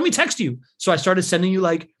 I was like, let me text you. So I started sending you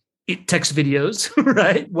like text videos,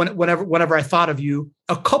 right? Whenever I thought of you.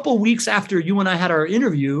 A couple weeks after you and I had our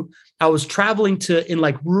interview, I was traveling in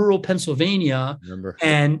like rural Pennsylvania.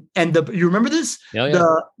 And you remember this? Yeah.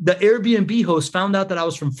 The Airbnb host found out that I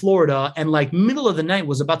was from Florida and like middle of the night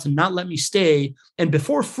was about to not let me stay. And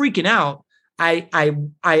before freaking out,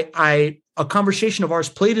 a conversation of ours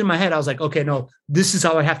played in my head. I was like, okay, no, this is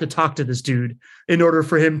how I have to talk to this dude in order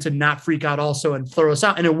for him to not freak out also and throw us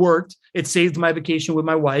out. And it worked. It saved my vacation with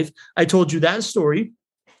my wife. I told you that story.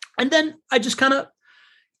 And then I just kind of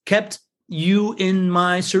kept you in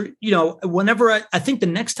my, whenever I think the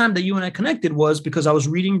next time that you and I connected was because I was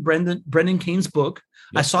reading Brendan Kane's book.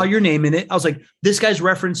 Yes. I saw your name in it. I was like, this guy's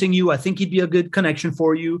referencing you. I think he'd be a good connection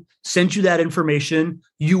for you. Sent you that information.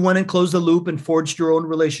 You went and closed the loop and forged your own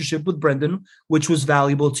relationship with Brendan, which was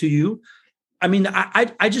valuable to you. I mean,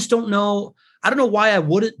 I just don't know. I don't know why I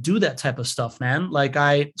wouldn't do that type of stuff, man. Like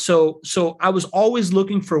so I was always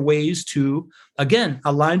looking for ways to, again,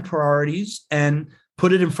 align priorities and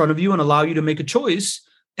put it in front of you and allow you to make a choice.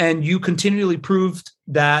 And you continually proved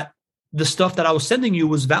that the stuff that I was sending you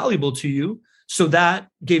was valuable to you. So that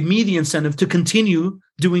gave me the incentive to continue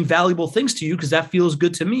doing valuable things to you because that feels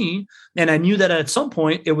good to me. And I knew that at some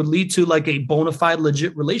point it would lead to like a bona fide,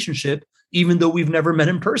 legit relationship, even though we've never met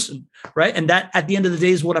in person, right? And that at the end of the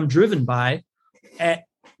day is what I'm driven by.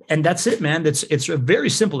 And that's it, man. It's a very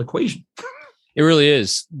simple equation. It really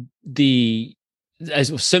is.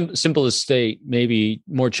 As simple as state, maybe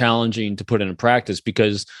more challenging to put into practice,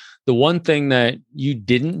 because the one thing that you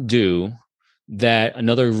didn't do that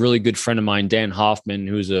another really good friend of mine, Dan Hoffman,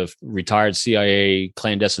 who's a retired CIA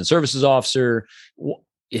clandestine services officer,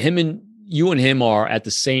 you and him are at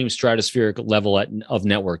the same stratospheric level of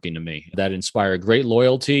networking to me that inspire great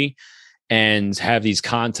loyalty and have these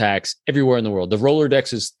contacts everywhere in the world. The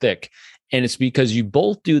Rolodex is thick. And it's because you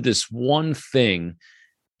both do this one thing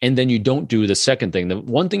and then you don't do the second thing. The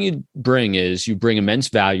one thing you bring immense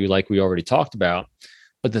value, like we already talked about.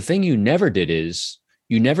 But the thing you never did is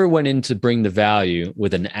you never went in to bring the value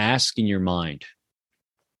with an ask in your mind.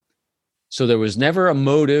 So there was never a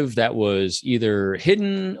motive that was either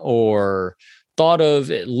hidden or thought of.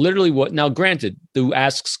 Literally what, now granted, the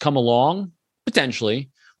asks come along potentially,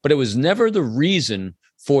 but it was never the reason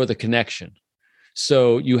for the connection.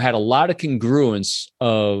 So you had a lot of congruence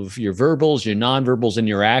of your verbals, your nonverbals, and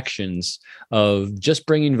your actions of just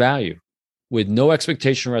bringing value with no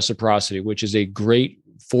expectation of reciprocity, which is a great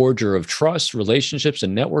forger of trust, relationships,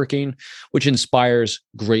 and networking, which inspires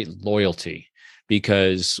great loyalty.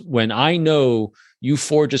 Because when I know you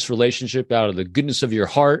forge this relationship out of the goodness of your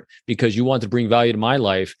heart because you want to bring value to my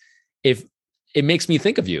life, if it makes me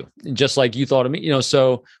think of you, just like you thought of me.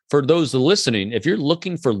 So for those listening, if you're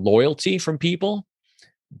looking for loyalty from people,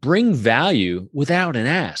 bring value without an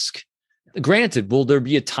ask. Granted, will there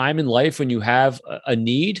be a time in life when you have a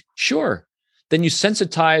need? Sure. then you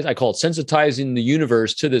sensitize, I call it sensitizing the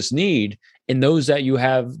universe to this need. And those that you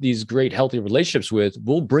have these great, healthy relationships with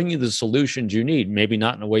will bring you the solutions you need. Maybe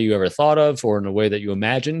not in a way you ever thought of or in a way that you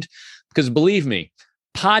imagined. Because believe me,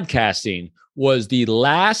 podcasting was the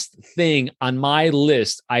last thing on my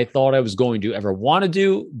list I thought I was going to ever want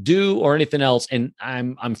to do, or anything else. And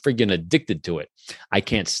I'm freaking addicted to it. I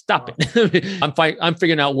can't stop it. I'm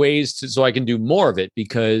figuring out ways so I can do more of it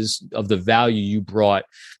because of the value you brought.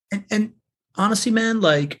 And honestly, man,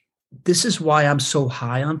 like, this is why I'm so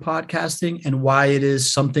high on podcasting and why it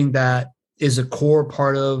is something that is a core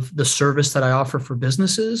part of the service that I offer for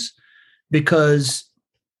businesses, because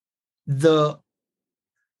the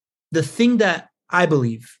thing that I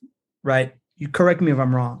believe, right? You correct me if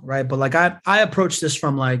I'm wrong, right? But like I approach this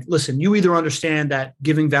from like, listen, you either understand that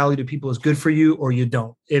giving value to people is good for you or you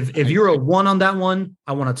don't. If you're a 1 on that one,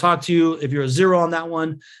 I want to talk to you. If you're a 0 on that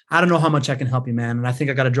one, I don't know how much I can help you, man. And I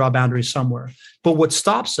think I got to draw boundaries somewhere. But what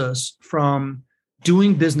stops us from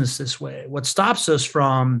doing business this way, what stops us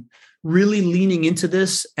from really leaning into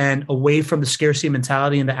this and away from the scarcity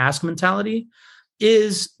mentality and the ask mentality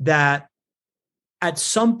is that at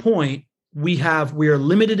some point we are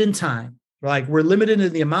limited in time. Like, we're limited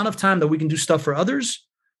in the amount of time that we can do stuff for others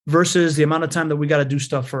versus the amount of time that we got to do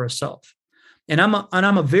stuff for ourselves. And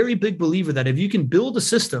I'm a very big believer that if you can build a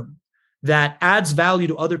system that adds value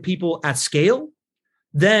to other people at scale,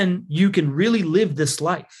 then you can really live this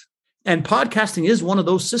life. And podcasting is one of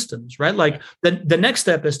those systems, right? Like the next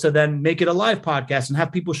step is to then make it a live podcast and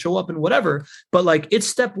have people show up and whatever. But like, it's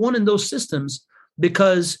step 1 in those systems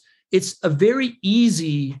because it's a very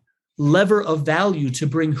easy lever of value to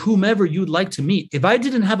bring whomever you'd like to meet. If I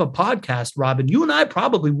didn't have a podcast, Robin, you and I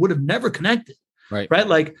probably would have never connected. Right.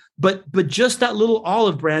 Like, but just that little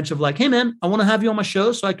olive branch of like, hey man, I want to have you on my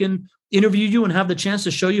show so I can interview you and have the chance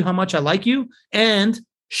to show you how much I like you and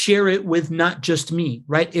share it with not just me,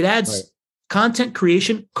 right? It adds content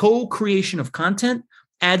creation, co-creation of content,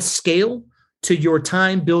 adds scale to your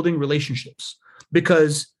time building relationships,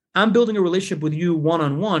 because I'm building a relationship with you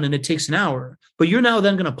one-on-one and it takes an hour, but you're now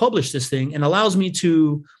then going to publish this thing and allows me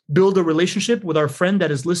to build a relationship with our friend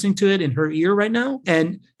that is listening to it in her ear right now.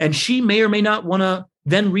 And she may or may not want to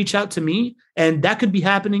then reach out to me. And that could be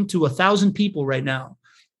happening to 1,000 people right now.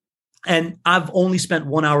 And I've only spent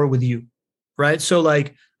 1 hour with you, right? So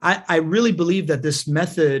like, I really believe that this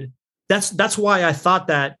method, that's why I thought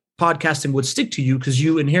that podcasting would stick to you, because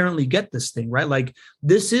you inherently get this thing, right? Like,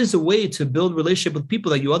 this is a way to build relationship with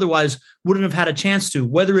people that you otherwise wouldn't have had a chance to,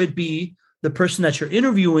 whether it be the person that you're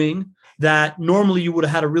interviewing that normally you would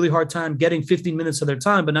have had a really hard time getting 15 minutes of their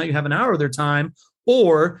time, but now you have an hour of their time,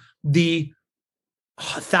 or the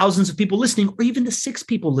thousands of people listening, or even the 6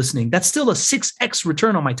 people listening. That's still a 6x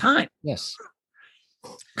return on my time. Yes.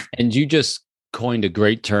 And you just coined a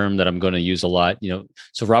great term that I'm going to use a lot.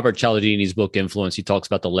 So Robert Cialdini's book, Influence, he talks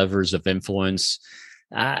about the levers of influence.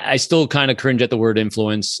 I still kind of cringe at the word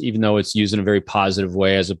influence, even though it's used in a very positive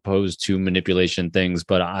way as opposed to manipulation things.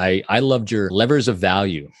 But I loved your levers of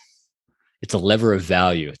value. It's a lever of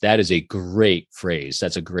value. That is a great phrase.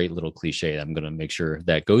 That's a great little cliche. I'm going to make sure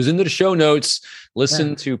that goes into the show notes.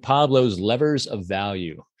 Listen to Pablo's levers of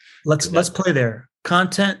value. Let's play there.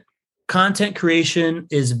 Content creation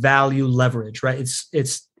is value leverage, right?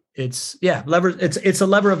 It's leverage. It's a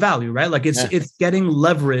lever of value, right? Like it's getting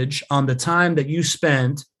leverage on the time that you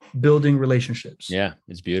spend building relationships. Yeah,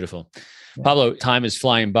 it's beautiful. Yeah. Pablo, time is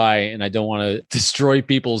flying by and I don't want to destroy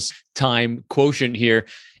people's time quotient here.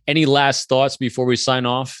 Any last thoughts before we sign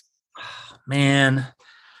off? Man,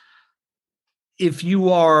 if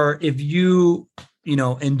you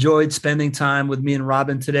enjoyed spending time with me and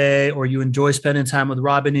Robin today, or you enjoy spending time with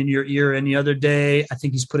Robin in your ear any other day, I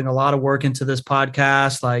think he's putting a lot of work into this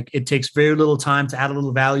podcast. Like, it takes very little time to add a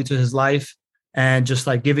little value to his life, and just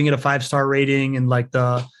like giving it a 5-star rating in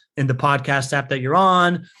the podcast app that you're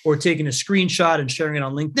on, or taking a screenshot and sharing it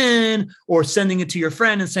on LinkedIn, or sending it to your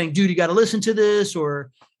friend and saying, dude, you got to listen to this,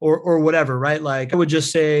 or whatever, right? Like, I would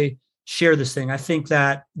just say, share this thing. I think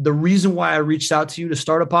that the reason why I reached out to you to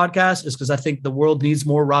start a podcast is because I think the world needs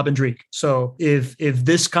more Robin Dreek. So if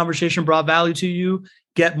this conversation brought value to you,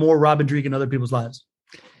 get more Robin Dreek in other people's lives.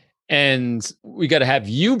 And we got to have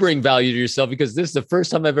you bring value to yourself, because this is the first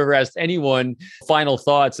time I've ever asked anyone final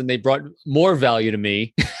thoughts and they brought more value to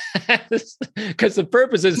me. Because the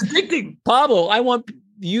purpose is, Pablo, I want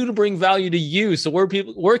you to bring value to you. So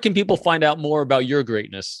where can people find out more about your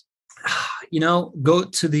greatness? Go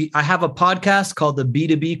to I have a podcast called the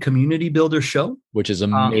B2B Community Builder Show, which is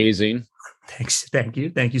amazing. Thanks. Thank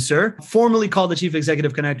you, sir. Formerly called the Chief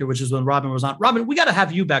Executive Connector, which is when Robin was on. Robin, we got to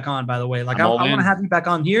have you back on, by the way. Like I want to have you back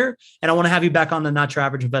on here, and I want to have you back on the Not Your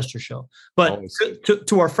Average Investor show. But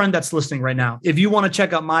to our friend that's listening right now, if you want to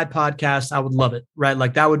check out my podcast, I would love it, right?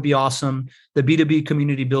 Like that would be awesome. The B2B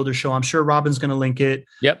Community Builder Show. I'm sure Robin's going to link it.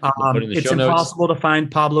 Yep. It's impossible to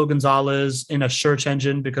find Pablo Gonzalez in a search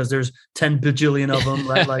engine because there's 10 bajillion of them,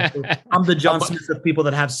 right? Like I'm the John Smith of people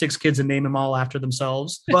that have 6 kids and name them all after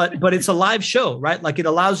themselves. But it's a live show, right? Like it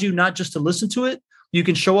allows you not just to listen to it. You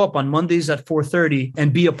can show up on Mondays at 4:30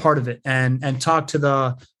 and be a part of it and talk to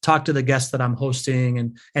the guests that I'm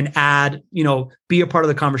hosting and add, be a part of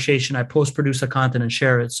the conversation. I post-produce the content and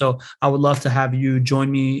share it. So I would love to have you join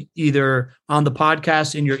me either on the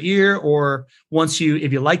podcast in your ear, or if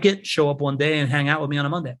you like it, show up one day and hang out with me on a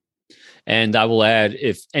Monday. And I will add,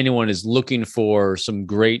 if anyone is looking for some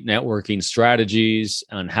great networking strategies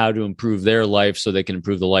on how to improve their life so they can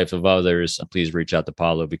improve the life of others, please reach out to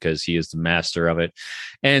Pablo because he is the master of it.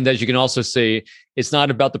 And as you can also say, it's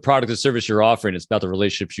not about the product or service you're offering, it's about the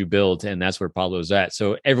relationships you build. And that's where Pablo's at.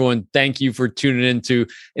 So everyone, thank you for tuning into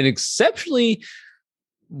an exceptionally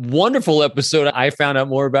wonderful episode. I found out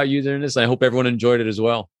more about you during this. I hope everyone enjoyed it as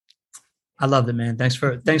well. I loved it, man. Thanks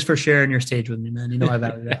for sharing your stage with me, man. I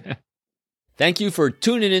value that. Thank you for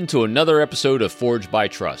tuning in to another episode of Forged by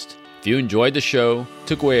Trust. If you enjoyed the show,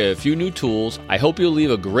 took away a few new tools, I hope you'll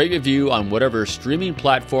leave a great review on whatever streaming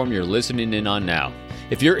platform you're listening in on now.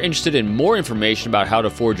 If you're interested in more information about how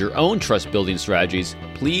to forge your own trust building strategies,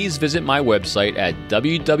 please visit my website at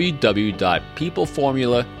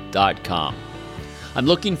www.peopleformula.com. I'm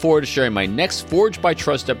looking forward to sharing my next Forged by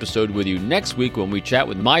Trust episode with you next week when we chat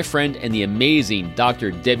with my friend and the amazing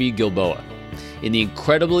Dr. Debbie Gilboa in the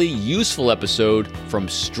incredibly useful episode From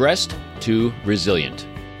Stressed to Resilient.